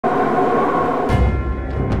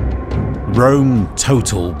Rome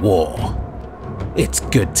Total War. It's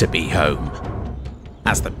good to be home.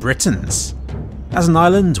 As the Britons. As an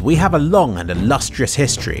island, we have a long and illustrious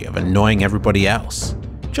history of annoying everybody else,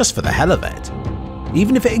 just for the hell of it,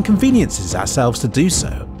 even if it inconveniences ourselves to do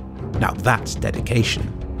so. Now that's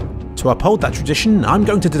dedication. To uphold that tradition, I'm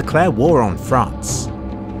going to declare war on France.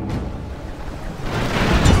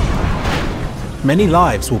 Many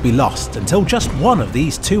lives will be lost until just one of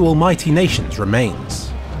these two almighty nations remains.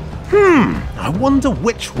 I wonder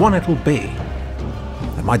which one it'll be.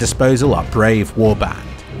 At my disposal are brave warband,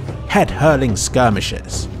 head-hurling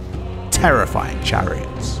skirmishers, terrifying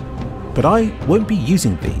chariots. But I won't be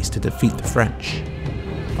using these to defeat the French.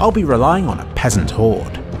 I'll be relying on a peasant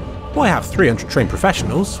horde. Why have 300 trained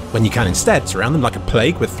professionals when you can instead surround them like a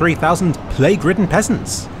plague with 3,000 plague-ridden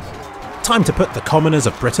peasants? Time to put the commoners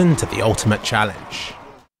of Britain to the ultimate challenge.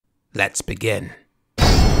 Let's begin.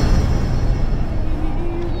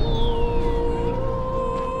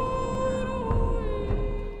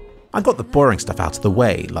 I got the boring stuff out of the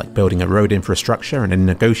way, like building a road infrastructure and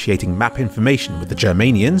negotiating map information with the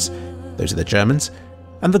Germanians, those are the Germans,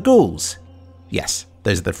 and the Gauls, yes,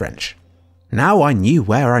 those are the French. Now I knew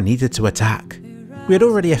where I needed to attack. We had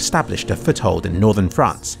already established a foothold in northern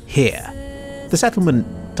France, here. The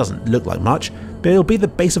settlement doesn't look like much, but it'll be the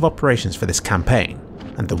base of operations for this campaign,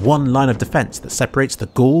 and the one line of defence that separates the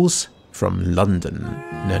Gauls from London.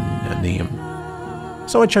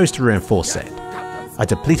 So I chose to reinforce it. I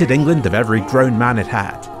depleted England of every grown man it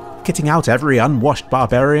had, kitting out every unwashed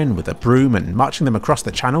barbarian with a broom and marching them across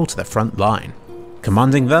the channel to the front line.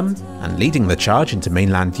 Commanding them, and leading the charge into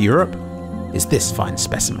mainland Europe, is this fine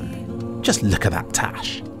specimen. Just look at that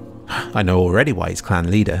tash. I know already why he's clan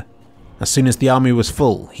leader. As soon as the army was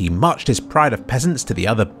full, he marched his pride of peasants to the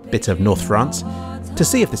other bit of North France to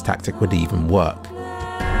see if this tactic would even work.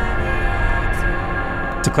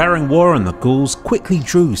 Declaring war on the Gauls quickly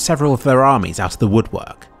drew several of their armies out of the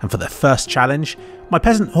woodwork, and for the first challenge, my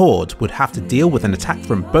peasant horde would have to deal with an attack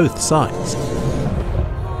from both sides.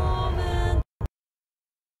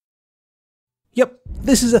 Yep,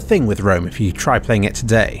 this is a thing with Rome if you try playing it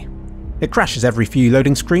today. It crashes every few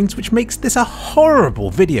loading screens, which makes this a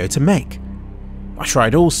horrible video to make. I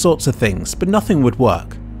tried all sorts of things, but nothing would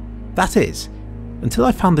work. That is, until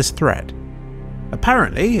I found this thread.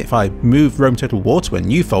 Apparently, if I move Rome Total War to a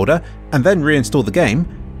new folder and then reinstall the game,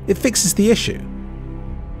 it fixes the issue.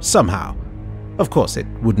 Somehow. Of course it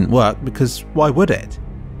wouldn't work, because why would it?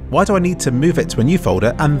 Why do I need to move it to a new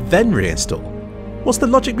folder and then reinstall? What's the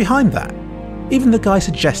logic behind that? Even the guy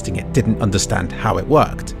suggesting it didn't understand how it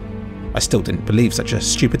worked. I still didn't believe such a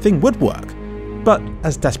stupid thing would work, but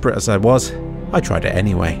as desperate as I was, I tried it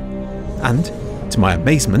anyway. And, to my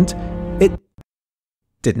amazement, it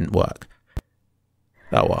didn't work.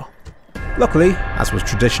 Oh well. Luckily, as was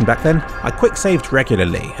tradition back then, I quick saved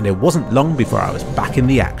regularly and it wasn't long before I was back in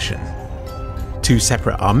the action. Two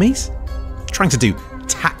separate armies? Trying to do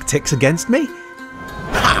tactics against me?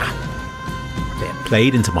 Ha! They had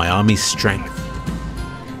played into my army's strength.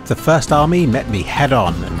 The first army met me head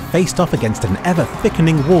on and faced off against an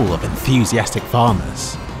ever-thickening wall of enthusiastic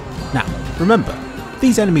farmers. Now, remember,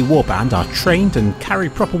 these enemy warband are trained and carry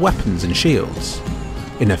proper weapons and shields.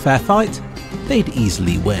 In a fair fight, they'd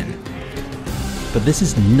easily win. But this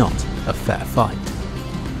is not a fair fight.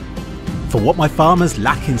 For what my farmers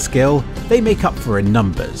lack in skill, they make up for in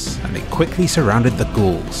numbers, and they quickly surrounded the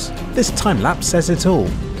Gauls. This time-lapse says it all,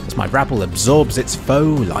 as my rabble absorbs its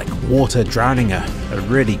foe like water drowning a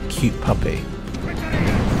really cute puppy.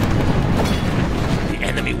 The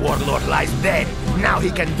enemy warlord lies dead. Now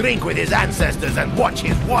he can drink with his ancestors and watch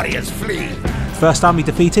his warriors flee. First army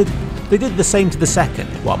defeated, they did the same to the second,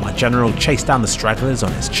 while my general chased down the stragglers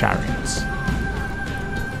on his chariots.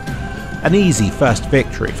 An easy first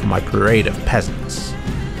victory for my parade of peasants.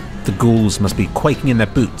 The Gauls must be quaking in their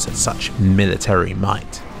boots at such military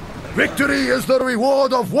might. Victory is the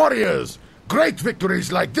reward of warriors. Great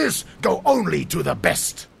victories like this go only to the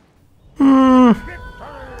best.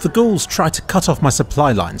 The Gauls tried to cut off my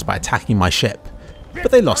supply lines by attacking my ship,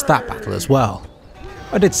 but they lost that battle as well.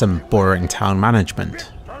 I did some boring town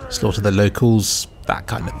management, slaughter the locals, that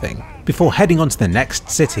kind of thing, before heading on to the next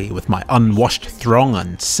city with my unwashed throng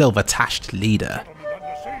and silver-tashed leader.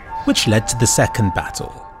 Which led to the second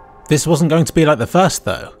battle. This wasn't going to be like the first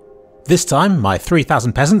though. This time, my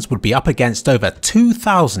 3,000 peasants would be up against over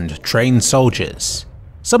 2,000 trained soldiers,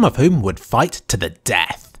 some of whom would fight to the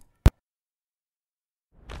death.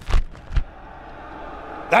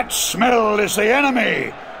 That smell is the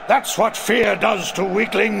enemy! That's what fear does to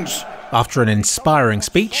weaklings! After an inspiring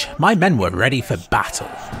speech, my men were ready for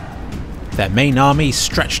battle. Their main army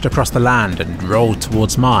stretched across the land and rolled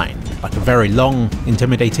towards mine, like a very long,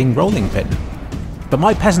 intimidating rolling pin. But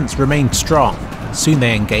my peasants remained strong, and soon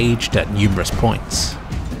they engaged at numerous points.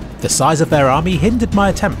 The size of their army hindered my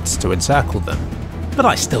attempts to encircle them, but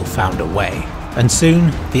I still found a way. And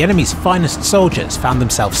soon, the enemy's finest soldiers found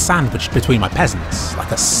themselves sandwiched between my peasants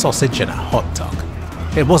like a sausage and a hot dog.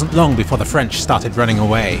 It wasn't long before the French started running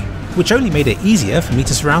away, which only made it easier for me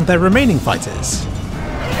to surround their remaining fighters.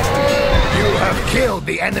 You have killed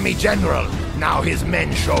the enemy general. Now his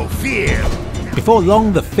men show fear. Before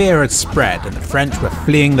long, the fear had spread and the French were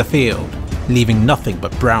fleeing the field, leaving nothing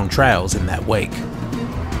but brown trails in their wake.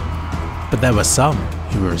 But there were some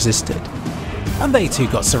who resisted, and they too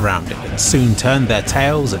got surrounded and soon turned their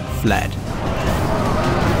tails and fled.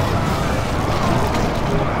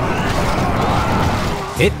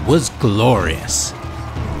 It was glorious.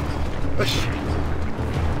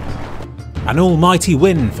 An almighty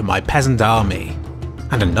win for my peasant army,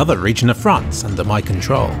 and another region of France under my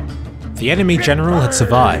control. The enemy general had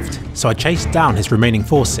survived, so I chased down his remaining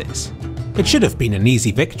forces. It should have been an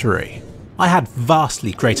easy victory. I had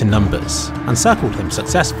vastly greater numbers, and circled him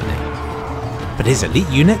successfully. But his elite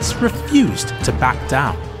units refused to back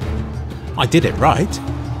down. I did it right.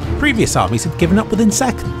 Previous armies had given up within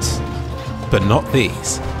seconds, but not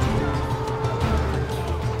these.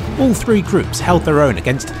 All three groups held their own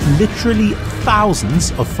against literally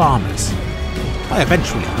thousands of farmers. I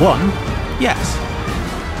eventually won, yes,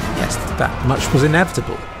 that much was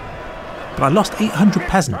inevitable. But I lost 800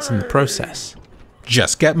 peasants in the process.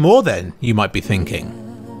 Just get more then, you might be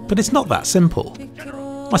thinking. But it's not that simple.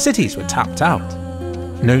 My cities were tapped out.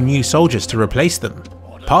 No new soldiers to replace them.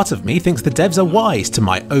 Part of me thinks the devs are wise to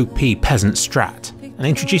my OP peasant strat, and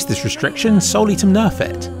introduced this restriction solely to nerf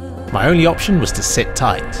it. My only option was to sit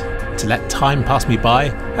tight, to let time pass me by,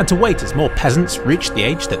 and to wait as more peasants reached the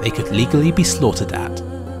age that they could legally be slaughtered at.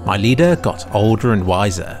 My leader got older and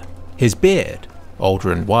wiser. His beard,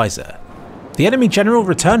 older and wiser. The enemy general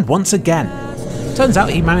returned once again. Turns out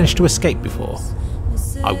he managed to escape before.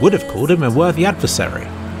 I would have called him a worthy adversary,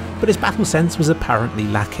 but his battle sense was apparently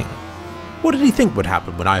lacking. What did he think would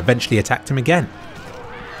happen when I eventually attacked him again?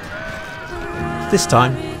 This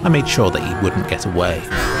time, I made sure that he wouldn't get away.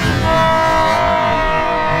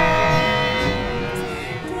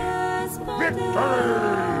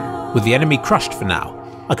 Victory! With the enemy crushed for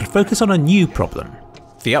now, I could focus on a new problem.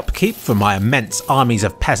 The upkeep for my immense armies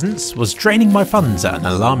of peasants was draining my funds at an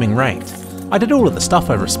alarming rate. I did all of the stuff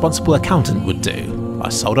a responsible accountant would do. I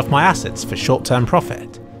sold off my assets for short-term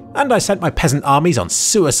profit. And I sent my peasant armies on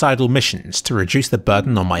suicidal missions to reduce the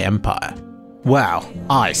burden on my empire. Well,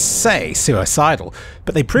 I say suicidal,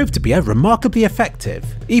 but they proved to be remarkably effective,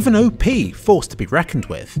 even OP, force to be reckoned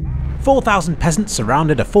with. 4,000 peasants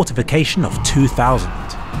surrounded a fortification of 2,000.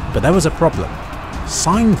 But there was a problem.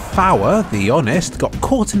 Sign Fowler, the Honest, got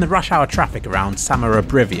caught in the rush hour traffic around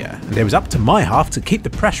Samara-Brivia, and it was up to my half to keep the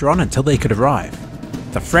pressure on until they could arrive.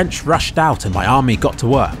 The French rushed out and my army got to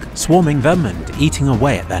work, swarming them and eating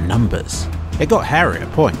away at their numbers. It got hairy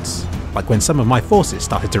at points, like when some of my forces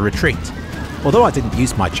started to retreat. Although I didn't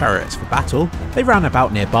use my chariots for battle, they ran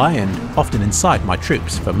about nearby and often inside my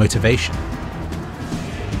troops for motivation.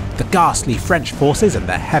 The ghastly French forces and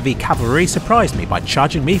their heavy cavalry surprised me by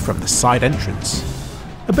charging me from the side entrance.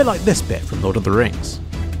 A bit like this bit from Lord of the Rings.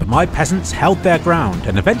 But my peasants held their ground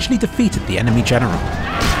and eventually defeated the enemy general.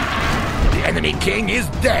 The enemy king is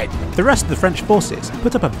dead! The rest of the French forces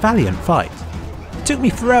put up a valiant fight. It took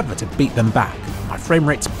me forever to beat them back. My frame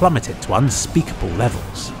rates plummeted to unspeakable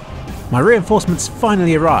levels. My reinforcements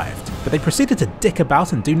finally arrived, but they proceeded to dick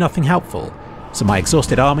about and do nothing helpful. So my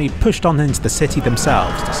exhausted army pushed on into the city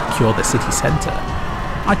themselves to secure the city centre.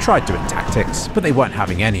 I tried doing tactics, but they weren't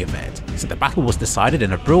having any of it, so the battle was decided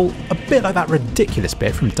in a brawl a bit like that ridiculous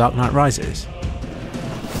bit from Dark Knight Rises.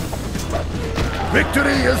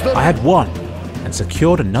 Victory is the... I had won, and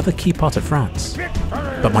secured another key part of France.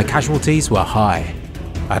 But my casualties were high.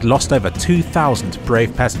 I had lost over 2,000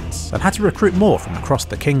 brave peasants, and had to recruit more from across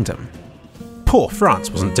the kingdom. Poor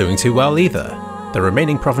France wasn't doing too well either. The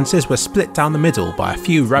remaining provinces were split down the middle by a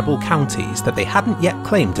few rebel counties that they hadn't yet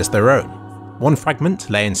claimed as their own. One fragment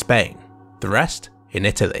lay in Spain, the rest in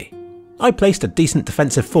Italy. I placed a decent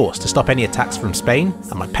defensive force to stop any attacks from Spain,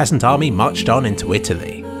 and my peasant army marched on into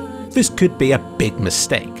Italy. This could be a big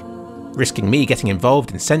mistake, risking me getting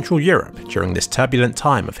involved in Central Europe during this turbulent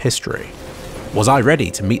time of history. Was I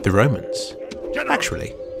ready to meet the Romans?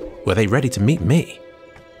 Actually, were they ready to meet me?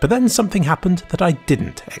 But then something happened that I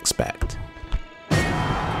didn't expect.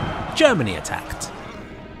 Germany attacked.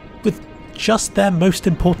 With just their most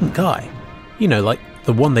important guy. You know, like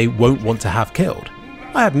the one they won't want to have killed.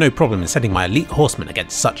 I had no problem in sending my elite horsemen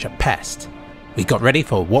against such a pest. We got ready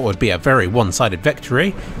for what would be a very one-sided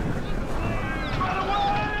victory,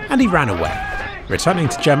 and he ran away, returning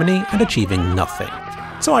to Germany and achieving nothing.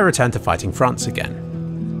 So I returned to fighting France again.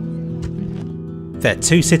 Their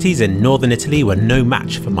 2 cities in northern Italy were no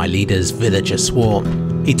match for my leader's villager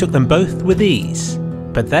swarm. He took them both with ease.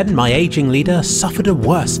 But then my aging leader suffered a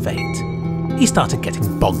worse fate. He started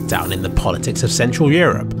getting bogged down in the politics of Central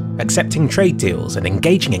Europe, accepting trade deals and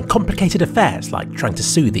engaging in complicated affairs like trying to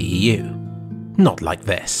sue the EU. Not like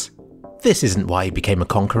this. This isn't why he became a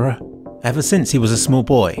conqueror. Ever since he was a small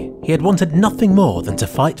boy, he had wanted nothing more than to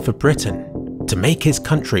fight for Britain, to make his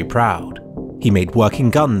country proud. He made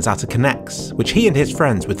working guns out of connects, which he and his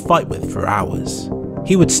friends would fight with for hours.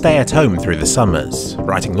 He would stay at home through the summers,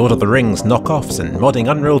 writing Lord of the Rings knockoffs and modding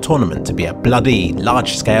Unreal Tournament to be a bloody,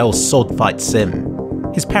 large-scale sword fight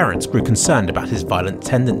sim. His parents grew concerned about his violent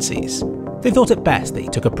tendencies. They thought it best that he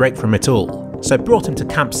took a break from it all, so brought him to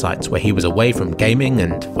campsites where he was away from gaming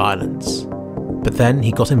and violence. But then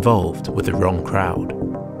he got involved with the wrong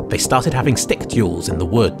crowd. They started having stick duels in the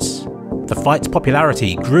woods. The fight's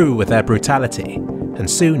popularity grew with their brutality, and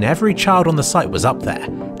soon every child on the site was up there,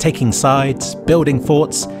 taking sides, building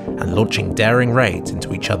forts, and launching daring raids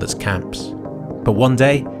into each other's camps. But one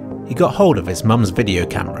day, he got hold of his mum's video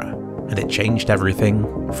camera, and it changed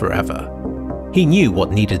everything forever. He knew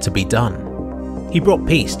what needed to be done. He brought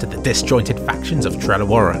peace to the disjointed factions of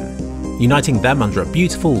Trelawarren, uniting them under a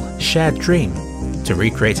beautiful, shared dream to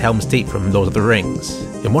recreate Helm's Deep from Lord of the Rings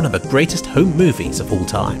in one of the greatest home movies of all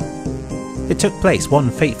time. It took place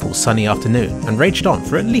one fateful sunny afternoon and raged on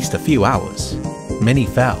for at least a few hours. Many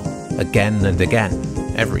fell, again and again,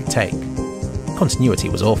 every take. Continuity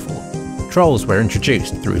was awful. Trolls were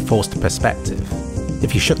introduced through forced perspective.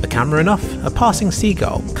 If you shook the camera enough, a passing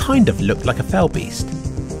seagull kind of looked like a fell beast.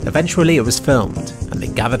 Eventually it was filmed, and they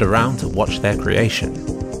gathered around to watch their creation.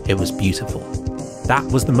 It was beautiful. That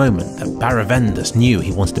was the moment that Baravendus knew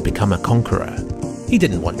he wanted to become a conqueror. He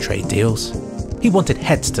didn't want trade deals. He wanted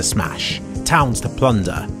heads to smash, towns to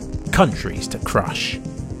plunder, countries to crush.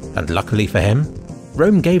 And luckily for him,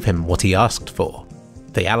 Rome gave him what he asked for.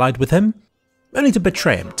 They allied with him, only to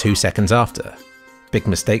betray him 2 seconds after. Big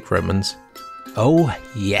mistake, Romans. Oh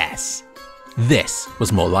yes, this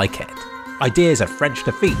was more like it. Ideas of French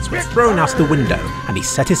defeats were thrown out the window, and he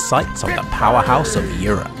set his sights on the powerhouse of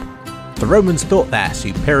Europe. The Romans thought their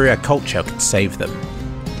superior culture could save them,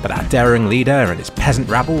 but our daring leader and his peasant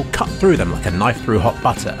rabble cut through them like a knife through hot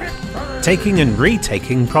butter, taking and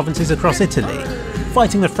retaking provinces across Italy,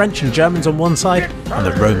 fighting the French and Germans on one side and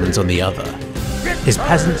the Romans on the other. His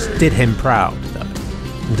peasants did him proud, though,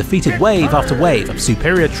 and defeated wave after wave of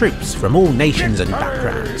superior troops from all nations and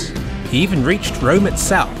backgrounds. He even reached Rome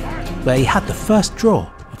itself, where he had the first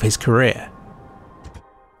draw of his career.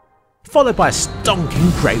 Followed by a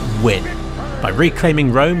stonking great win. By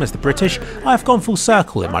reclaiming Rome as the British, I have gone full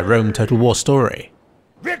circle in my Rome Total War story.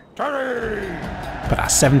 Victory! But our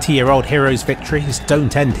 70-year-old hero's victories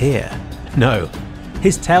don't end here. No,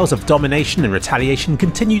 his tales of domination and retaliation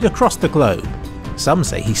continued across the globe. Some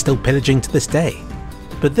say he's still pillaging to this day.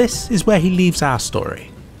 But this is where he leaves our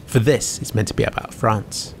story, for this is meant to be about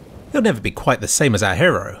France. He'll never be quite the same as our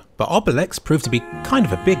hero, but Obelix proved to be kind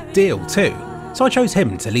of a big deal too, so I chose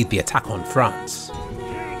him to lead the attack on France.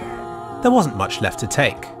 There wasn't much left to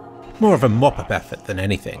take, more of a mop-up effort than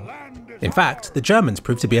anything. In fact, the Germans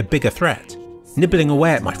proved to be a bigger threat, nibbling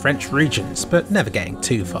away at my French regions, but never getting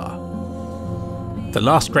too far. The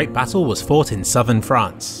last great battle was fought in southern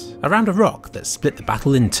France, around a rock that split the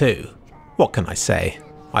battle in two. What can I say?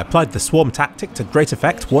 I applied the swarm tactic to great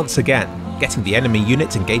effect once again, getting the enemy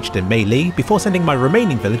units engaged in melee before sending my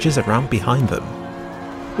remaining villagers around behind them.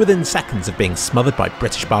 Within seconds of being smothered by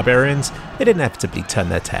British barbarians, they'd inevitably turn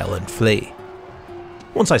their tail and flee.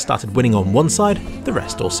 Once I started winning on one side, the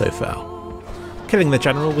rest also fell. Killing the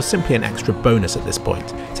general was simply an extra bonus at this point,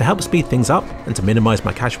 to help speed things up and to minimise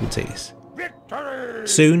my casualties.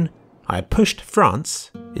 Soon, I had pushed France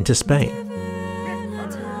into Spain.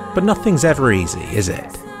 But nothing's ever easy, is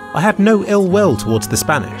it? I had no ill will towards the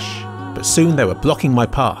Spanish, but soon they were blocking my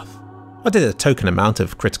path. I did a token amount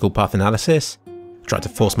of critical path analysis, tried to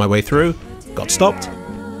force my way through, got stopped,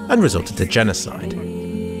 and resorted to genocide.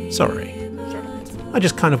 Sorry. I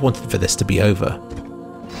just kind of wanted for this to be over.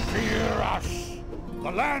 Fear us!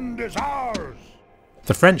 The land is ours!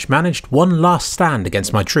 The French managed one last stand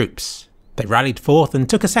against my troops. They rallied forth and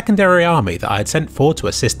took a secondary army that I had sent forward to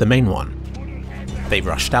assist the main one. They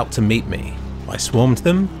rushed out to meet me. I swarmed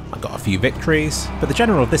them, I got a few victories, but the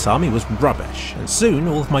general of this army was rubbish, and soon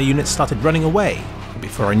all of my units started running away, and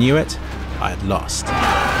before I knew it, I had lost.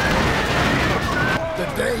 The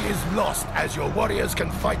day is lost as your warriors can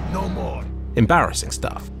fight no more. embarrassing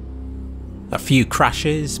stuff. A few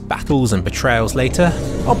crashes, battles and betrayals later,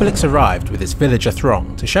 Obelix arrived with his villager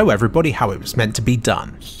throng to show everybody how it was meant to be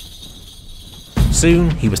done. Soon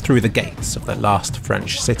he was through the gates of the last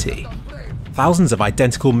French city. Thousands of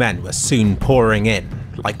identical men were soon pouring in,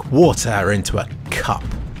 like water into a cup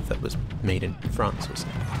that was made in France or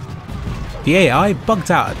something. The AI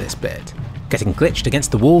bugged out at this bit, getting glitched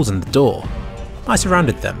against the walls and the door. I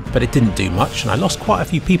surrounded them, but it didn't do much and I lost quite a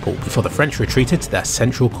few people before the French retreated to their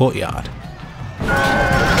central courtyard.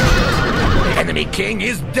 The enemy king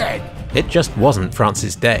is dead! It just wasn't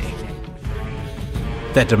France's day.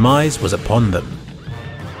 Their demise was upon them.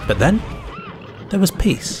 But then, there was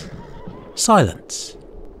peace. Silence.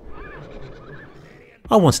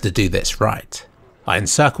 I wanted to do this right. I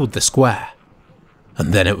encircled the square.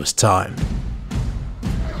 And then it was time.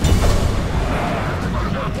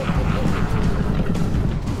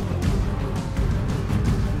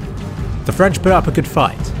 The French put up a good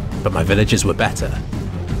fight, but my villagers were better.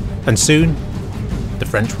 And soon, the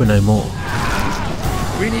French were no more.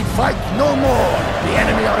 We need fight no more! The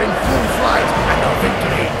enemy are in full flight, and our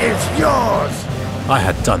victory is yours! I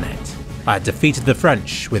had done it. I had defeated the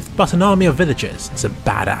French with but an army of villagers and some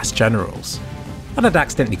badass generals. And I'd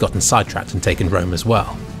accidentally gotten sidetracked and taken Rome as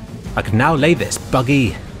well. I could now lay this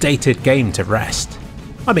buggy, dated game to rest.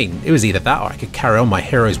 I mean, it was either that or I could carry on my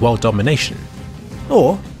hero's world domination.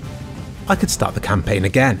 Or I could start the campaign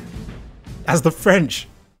again. As the French.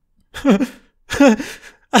 I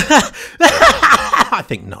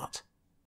think not.